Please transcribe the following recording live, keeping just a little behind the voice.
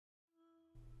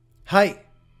Hi!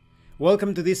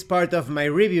 Welcome to this part of my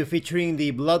review featuring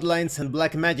the Bloodlines and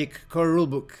Black Magic core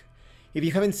rulebook. If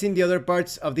you haven't seen the other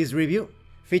parts of this review,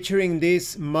 featuring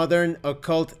this modern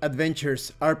occult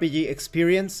adventures RPG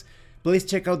experience, please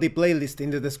check out the playlist in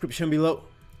the description below.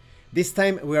 This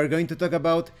time we are going to talk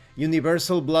about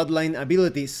universal bloodline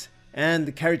abilities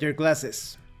and character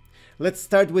classes. Let's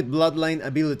start with bloodline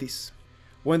abilities.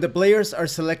 When the players are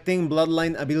selecting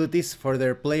bloodline abilities for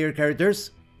their player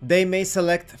characters, they may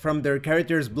select from their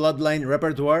character's bloodline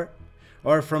repertoire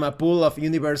or from a pool of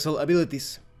universal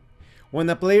abilities. When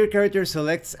a player character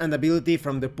selects an ability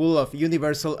from the pool of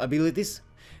universal abilities,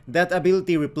 that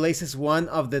ability replaces one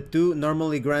of the two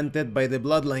normally granted by the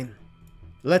bloodline.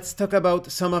 Let's talk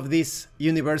about some of these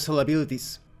universal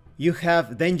abilities. You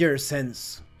have Danger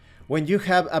Sense. When you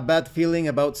have a bad feeling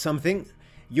about something,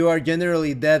 you are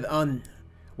generally dead on.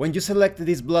 When you select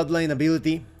this bloodline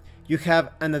ability, you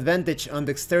have an advantage on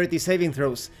dexterity saving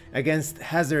throws against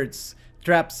hazards,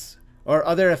 traps, or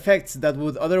other effects that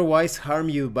would otherwise harm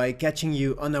you by catching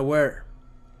you unaware.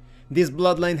 This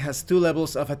bloodline has two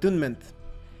levels of attunement.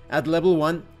 At level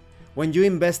 1, when you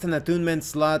invest an attunement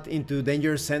slot into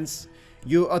Danger Sense,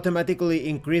 you automatically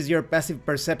increase your passive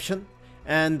perception,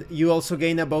 and you also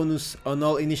gain a bonus on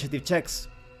all initiative checks.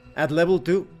 At level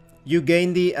 2, you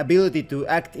gain the ability to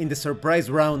act in the surprise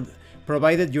round,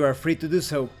 provided you are free to do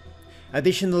so.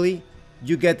 Additionally,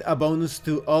 you get a bonus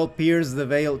to all Pierce the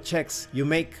Veil checks you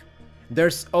make.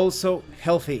 There's also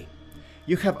Healthy.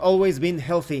 You have always been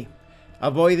healthy,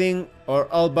 avoiding or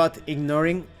all but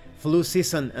ignoring flu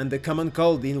season and the common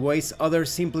cold in ways others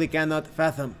simply cannot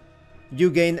fathom. You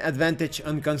gain advantage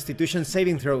on Constitution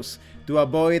saving throws to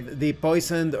avoid the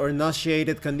poisoned or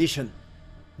nauseated condition.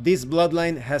 This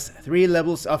bloodline has 3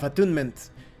 levels of attunement.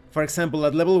 For example,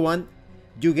 at level 1,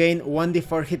 you gain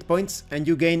 1d4 hit points and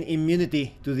you gain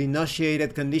immunity to the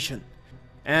nauseated condition.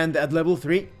 And at level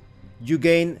 3, you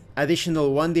gain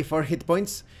additional 1d4 hit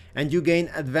points and you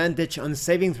gain advantage on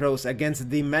saving throws against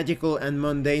the magical and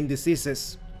mundane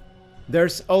diseases.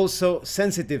 There's also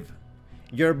Sensitive.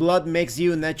 Your blood makes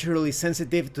you naturally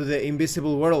sensitive to the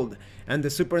invisible world and the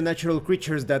supernatural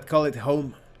creatures that call it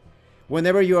home.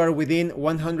 Whenever you are within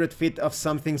 100 feet of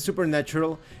something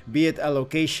supernatural, be it a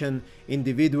location,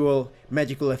 individual,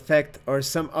 magical effect, or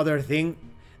some other thing,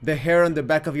 the hair on the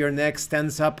back of your neck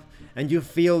stands up and you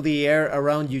feel the air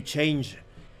around you change.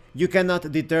 You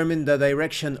cannot determine the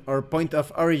direction or point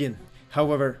of origin.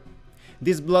 However,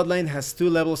 this bloodline has 2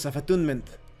 levels of attunement.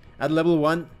 At level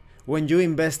 1, when you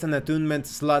invest an attunement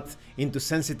slot into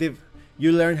Sensitive,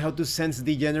 you learn how to sense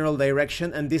the general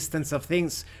direction and distance of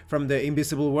things from the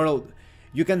invisible world.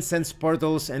 You can sense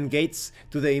portals and gates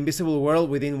to the invisible world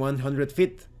within 100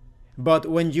 feet. But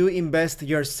when you invest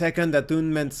your second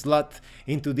attunement slot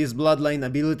into this bloodline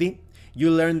ability,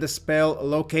 you learn the spell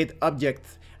Locate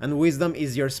Object, and Wisdom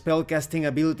is your spellcasting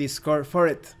ability score for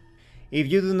it.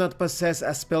 If you do not possess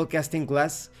a spellcasting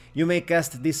class, you may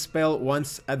cast this spell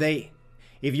once a day.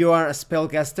 If you are a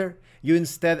spellcaster, you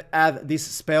instead add this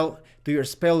spell to your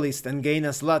spell list and gain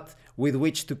a slot with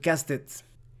which to cast it.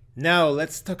 Now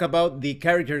let's talk about the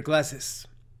character classes.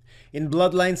 In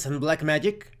Bloodlines and Black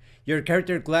Magic, your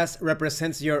character class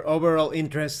represents your overall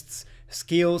interests,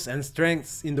 skills, and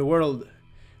strengths in the world.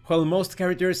 While most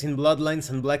characters in Bloodlines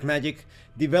and Black Magic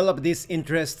develop these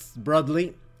interests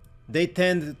broadly, they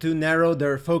tend to narrow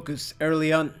their focus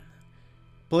early on.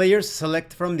 Players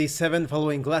select from the 7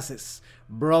 following classes: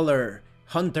 Brawler,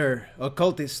 Hunter,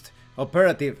 Occultist,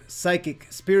 Operative, Psychic,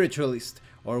 Spiritualist,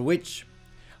 or Witch.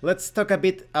 Let's talk a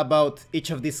bit about each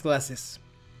of these classes.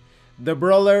 The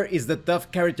Brawler is the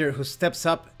tough character who steps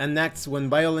up and acts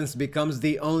when violence becomes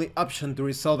the only option to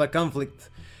resolve a conflict.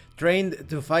 Trained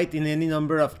to fight in any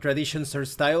number of traditions or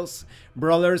styles,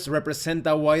 Brawlers represent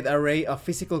a wide array of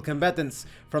physical combatants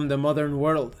from the modern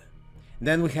world.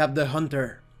 Then we have the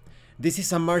Hunter. This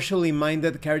is a martially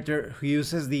minded character who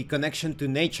uses the connection to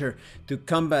nature to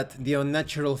combat the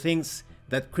unnatural things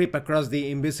that creep across the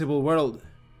invisible world.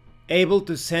 Able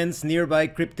to sense nearby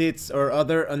cryptids or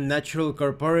other unnatural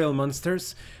corporeal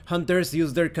monsters, hunters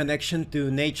use their connection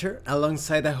to nature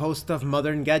alongside a host of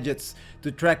modern gadgets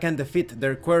to track and defeat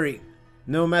their quarry,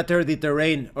 no matter the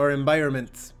terrain or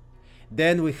environment.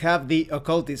 Then we have the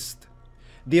Occultist.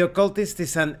 The Occultist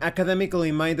is an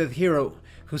academically minded hero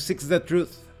who seeks the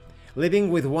truth.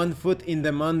 Living with 1 foot in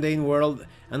the mundane world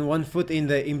and 1 foot in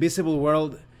the invisible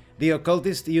world, the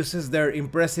Occultist uses their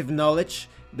impressive knowledge,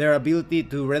 their ability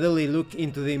to readily look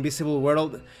into the invisible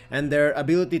world, and their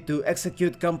ability to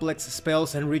execute complex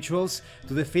spells and rituals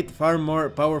to defeat far more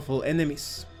powerful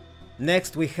enemies.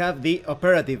 Next we have the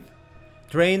Operative.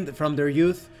 Trained from their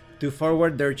youth to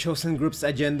forward their chosen group's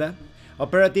agenda,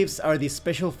 Operatives are the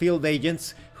special field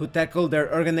agents who tackle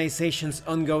their organization's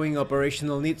ongoing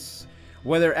operational needs.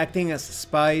 Whether acting as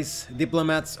spies,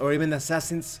 diplomats, or even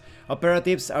assassins,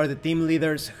 operatives are the team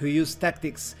leaders who use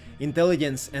tactics,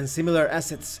 intelligence, and similar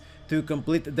assets to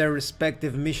complete their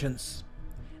respective missions.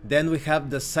 Then we have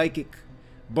the psychic.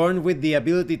 Born with the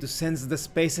ability to sense the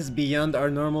spaces beyond our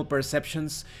normal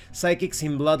perceptions, psychics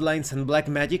in Bloodlines and Black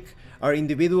Magic are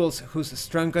individuals whose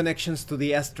strong connections to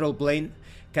the astral plane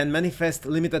can manifest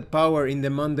limited power in the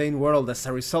mundane world as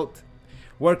a result.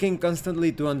 Working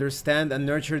constantly to understand and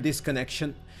nurture this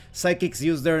connection, psychics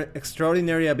use their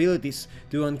extraordinary abilities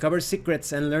to uncover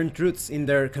secrets and learn truths in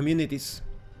their communities.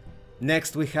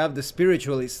 Next we have the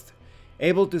spiritualist,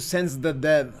 able to sense the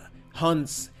dead,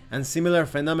 haunts, and similar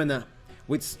phenomena,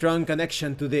 with strong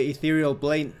connection to the ethereal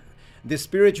plane. The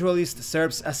spiritualist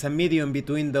serves as a medium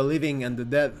between the living and the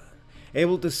dead,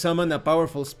 able to summon a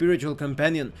powerful spiritual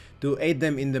companion to aid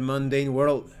them in the mundane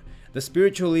world. The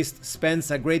spiritualist spends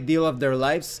a great deal of their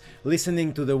lives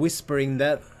listening to the whispering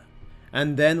dead.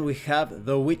 And then we have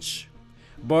the witch,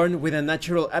 born with a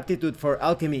natural aptitude for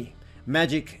alchemy,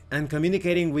 magic, and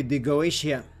communicating with the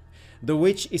Goetia. The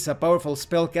witch is a powerful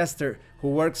spellcaster who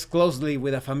works closely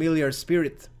with a familiar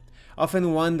spirit,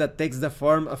 often one that takes the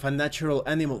form of a natural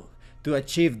animal, to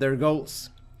achieve their goals.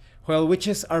 While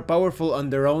witches are powerful on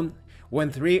their own, when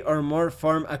 3 or more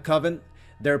form a coven,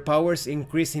 their powers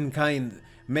increase in kind,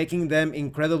 making them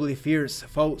incredibly fierce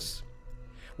foes.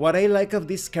 What I like of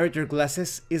these character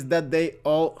classes is that they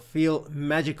all feel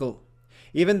magical.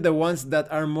 Even the ones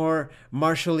that are more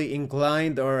martially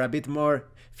inclined or a bit more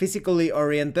physically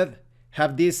oriented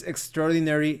have these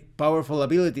extraordinary, powerful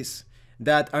abilities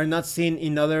that are not seen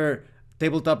in other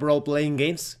tabletop role-playing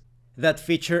games that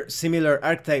feature similar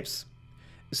archetypes.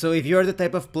 So if you're the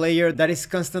type of player that is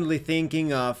constantly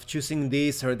thinking of choosing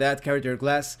this or that character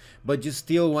class, but you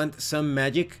still want some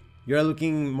magic, you're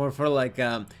looking more for like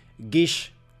a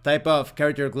Gish type of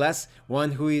character class,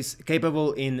 one who is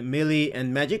capable in melee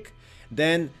and magic,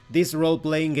 then this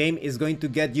role-playing game is going to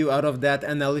get you out of that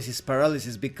analysis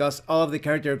paralysis because all of the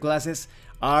character classes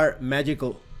are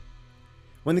magical.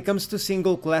 When it comes to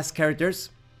single class characters,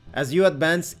 as you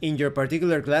advance in your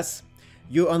particular class,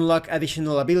 you unlock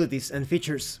additional abilities and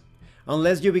features.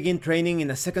 Unless you begin training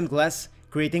in a second class,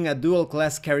 creating a dual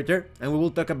class character, and we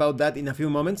will talk about that in a few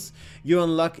moments, you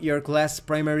unlock your class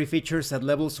primary features at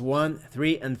levels 1,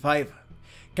 3, and 5.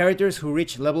 Characters who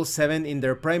reach level 7 in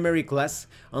their primary class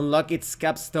unlock its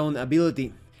capstone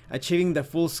ability, achieving the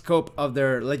full scope of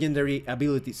their legendary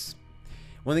abilities.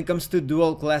 When it comes to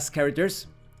dual class characters,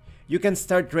 you can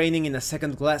start training in a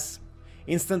second class,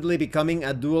 instantly becoming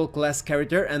a dual class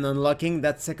character and unlocking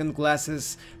that second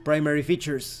class's primary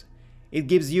features. It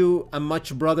gives you a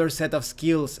much broader set of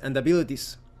skills and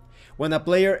abilities. When a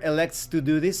player elects to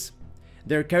do this,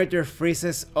 their character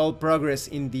freezes all progress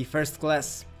in the first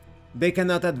class. They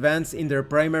cannot advance in their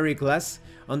primary class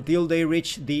until they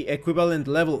reach the equivalent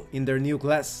level in their new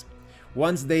class.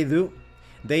 Once they do,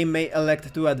 they may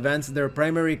elect to advance their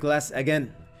primary class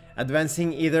again,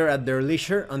 advancing either at their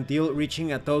leisure until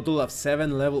reaching a total of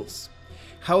 7 levels.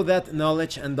 How that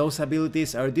knowledge and those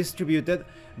abilities are distributed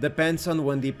depends on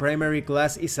when the primary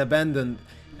class is abandoned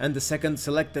and the second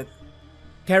selected.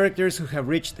 Characters who have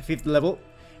reached 5th level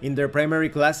in their primary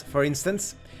class, for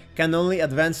instance, can only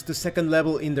advance to 2nd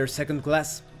level in their second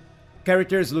class.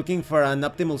 Characters looking for an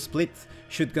optimal split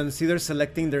should consider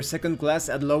selecting their second class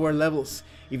at lower levels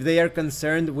if they are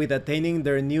concerned with attaining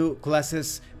their new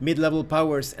class's mid-level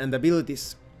powers and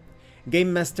abilities.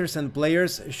 Game masters and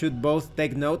players should both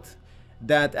take note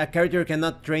that a character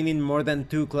cannot train in more than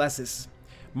 2 classes.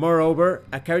 Moreover,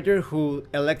 a character who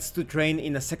elects to train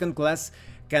in a second class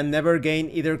can never gain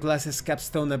either class's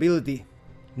capstone ability.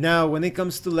 Now, when it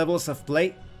comes to levels of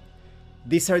play,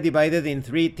 these are divided in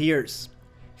 3 tiers: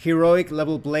 Heroic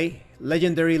level play,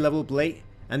 Legendary level play,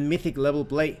 and Mythic level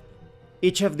play.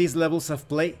 Each of these levels of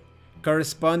play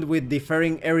correspond with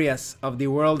differing areas of the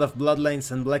world of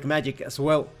Bloodlines and Black Magic as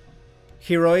well.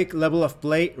 Heroic level of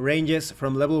play ranges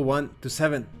from level 1 to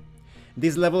 7.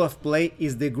 This level of play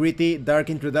is the gritty, dark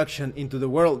introduction into the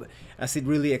world as it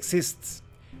really exists.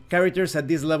 Characters at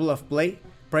this level of play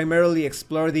primarily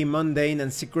explore the mundane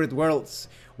and secret worlds,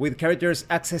 with characters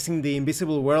accessing the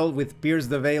invisible world with Pierce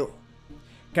the Veil.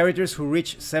 Characters who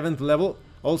reach 7th level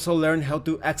also learn how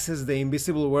to access the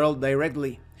invisible world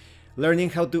directly,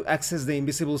 learning how to access the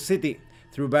invisible city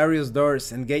through various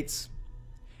doors and gates.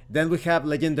 Then we have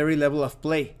Legendary level of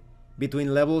play,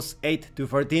 between levels 8 to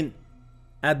 14.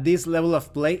 At this level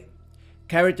of play,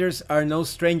 characters are no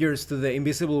strangers to the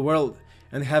invisible world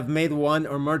and have made 1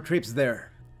 or more trips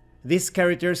there. These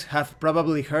characters have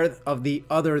probably heard of the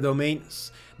other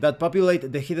domains that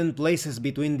populate the hidden places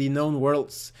between the known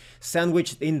worlds,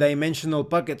 sandwiched in dimensional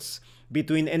pockets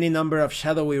between any number of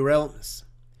shadowy realms.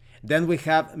 Then we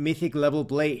have mythic level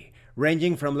play,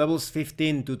 ranging from levels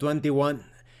 15 to 21.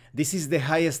 This is the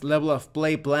highest level of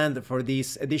play planned for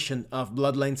this edition of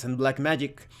Bloodlines and Black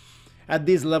Magic. At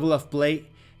this level of play,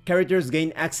 characters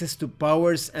gain access to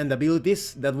powers and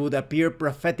abilities that would appear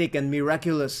prophetic and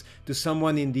miraculous to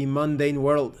someone in the mundane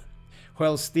world,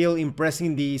 while still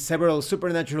impressing the several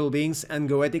supernatural beings and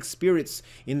goetic spirits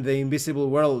in the invisible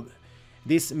world.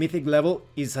 This mythic level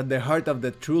is at the heart of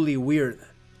the truly weird.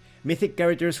 Mythic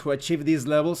characters who achieve these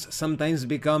levels sometimes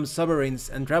become sovereigns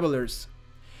and travelers.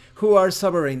 Who are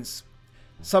sovereigns?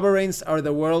 Sovereigns are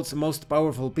the world's most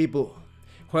powerful people.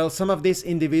 While some of these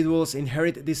individuals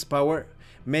inherit this power,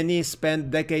 many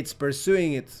spend decades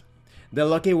pursuing it. The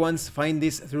lucky ones find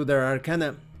this through their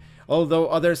arcana, although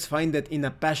others find it in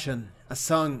a passion, a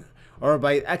song, or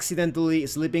by accidentally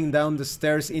slipping down the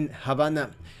stairs in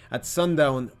Havana at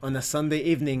sundown on a Sunday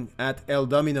evening at El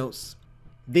Domino's.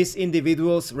 These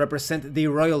individuals represent the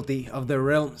royalty of the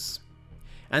realms.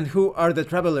 And who are the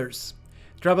travelers?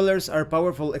 Travelers are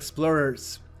powerful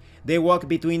explorers. They walk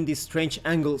between these strange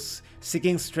angles,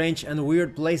 seeking strange and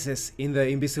weird places in the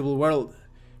invisible world.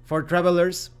 For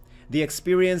travelers, the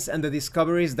experience and the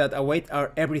discoveries that await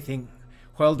are everything.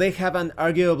 While they have an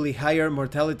arguably higher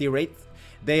mortality rate,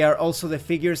 they are also the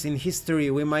figures in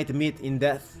history we might meet in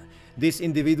death. These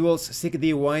individuals seek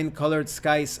the wine-colored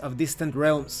skies of distant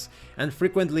realms, and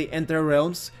frequently enter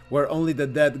realms where only the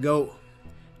dead go.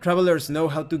 Travelers know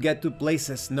how to get to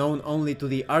places known only to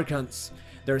the archons,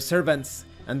 their servants,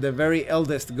 and the very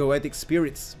eldest goetic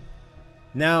spirits.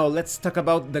 Now let's talk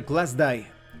about the class die.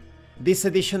 This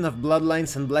edition of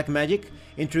Bloodlines and Black Magic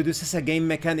introduces a game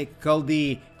mechanic called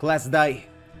the class die.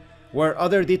 Where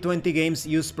other D20 games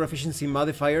use proficiency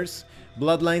modifiers,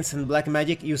 Bloodlines and Black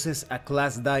Magic uses a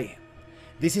class die.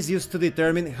 This is used to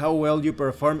determine how well you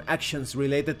perform actions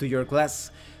related to your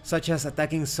class, such as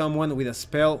attacking someone with a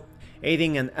spell,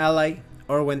 aiding an ally,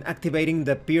 or when activating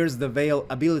the Pierce the Veil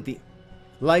ability.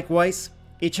 Likewise,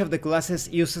 each of the classes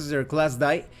uses their class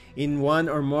die in one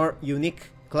or more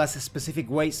unique class-specific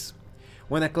ways.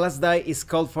 When a class die is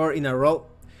called for in a roll,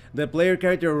 the player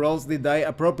character rolls the die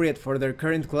appropriate for their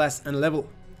current class and level.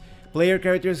 Player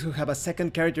characters who have a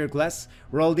second character class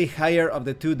roll the higher of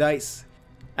the two dice,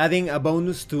 adding a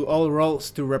bonus to all rolls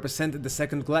to represent the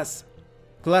second class.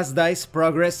 Class dice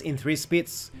progress in 3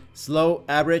 speeds: slow,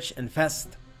 average, and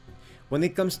fast. When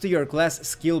it comes to your class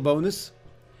skill bonus,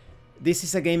 this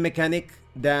is a game mechanic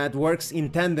that works in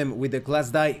tandem with the class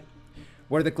die.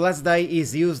 Where the class die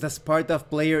is used as part of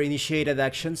player-initiated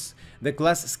actions, the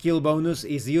class skill bonus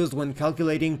is used when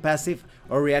calculating passive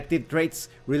or reactive traits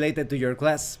related to your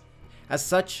class. As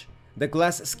such, the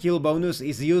class skill bonus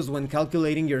is used when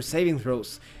calculating your saving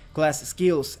throws, class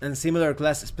skills, and similar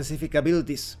class-specific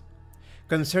abilities.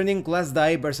 Concerning class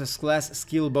die versus class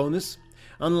skill bonus,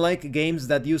 unlike games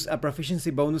that use a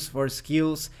proficiency bonus for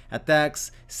skills,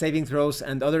 attacks, saving throws,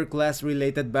 and other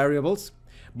class-related variables,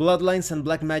 Bloodlines and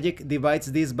Black Magic divides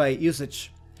this by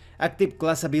usage. Active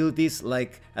class abilities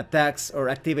like attacks or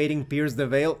activating Pierce the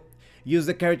Veil use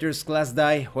the character's class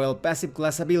die, while passive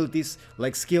class abilities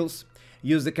like skills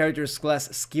use the character's class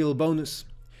skill bonus.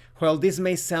 While this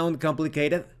may sound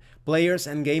complicated, players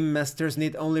and game masters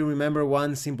need only remember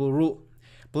one simple rule.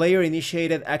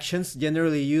 Player-initiated actions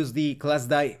generally use the class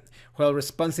die, while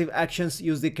responsive actions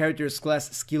use the character's class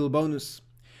skill bonus.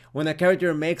 When a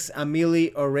character makes a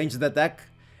melee or ranged attack,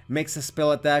 makes a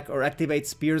spell attack, or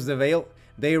activates Pierce the Veil,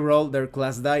 they roll their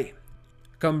class die.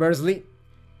 Conversely,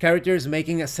 characters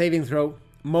making a saving throw,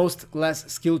 most class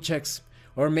skill checks,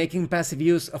 or making passive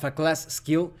use of a class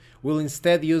skill will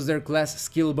instead use their class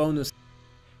skill bonus.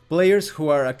 Players who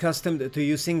are accustomed to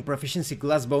using proficiency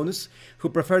class bonus, who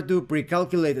prefer to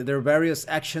pre-calculate their various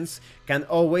actions, can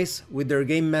always, with their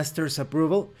game master's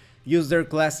approval, use their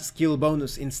class skill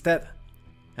bonus instead.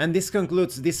 And this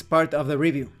concludes this part of the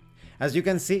review. As you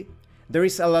can see, there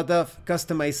is a lot of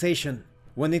customization.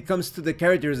 When it comes to the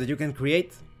characters that you can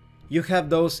create, you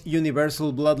have those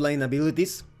universal bloodline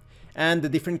abilities, and the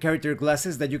different character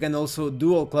classes that you can also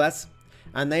dual class,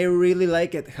 and I really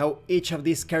like it how each of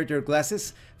these character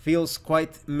classes feels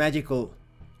quite magical,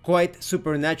 quite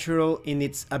supernatural in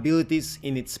its abilities,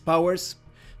 in its powers,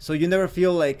 so you never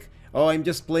feel like, oh, I'm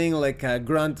just playing like a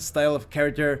grunt style of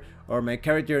character, or my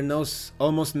character knows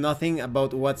almost nothing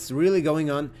about what's really going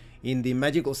on in the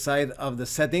magical side of the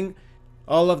setting.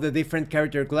 All of the different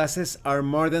character classes are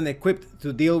more than equipped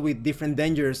to deal with different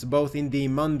dangers both in the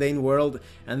mundane world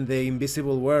and the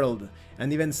invisible world,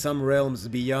 and even some realms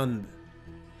beyond.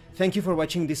 Thank you for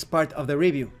watching this part of the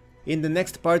review. In the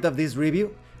next part of this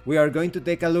review, we are going to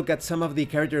take a look at some of the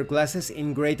character classes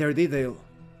in greater detail.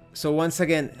 So once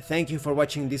again, thank you for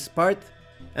watching this part,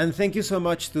 and thank you so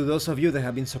much to those of you that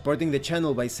have been supporting the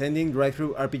channel by sending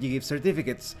drive-thru RPG gift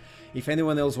certificates. If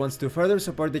anyone else wants to further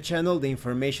support the channel, the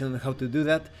information on how to do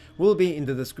that will be in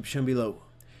the description below.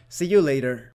 See you later.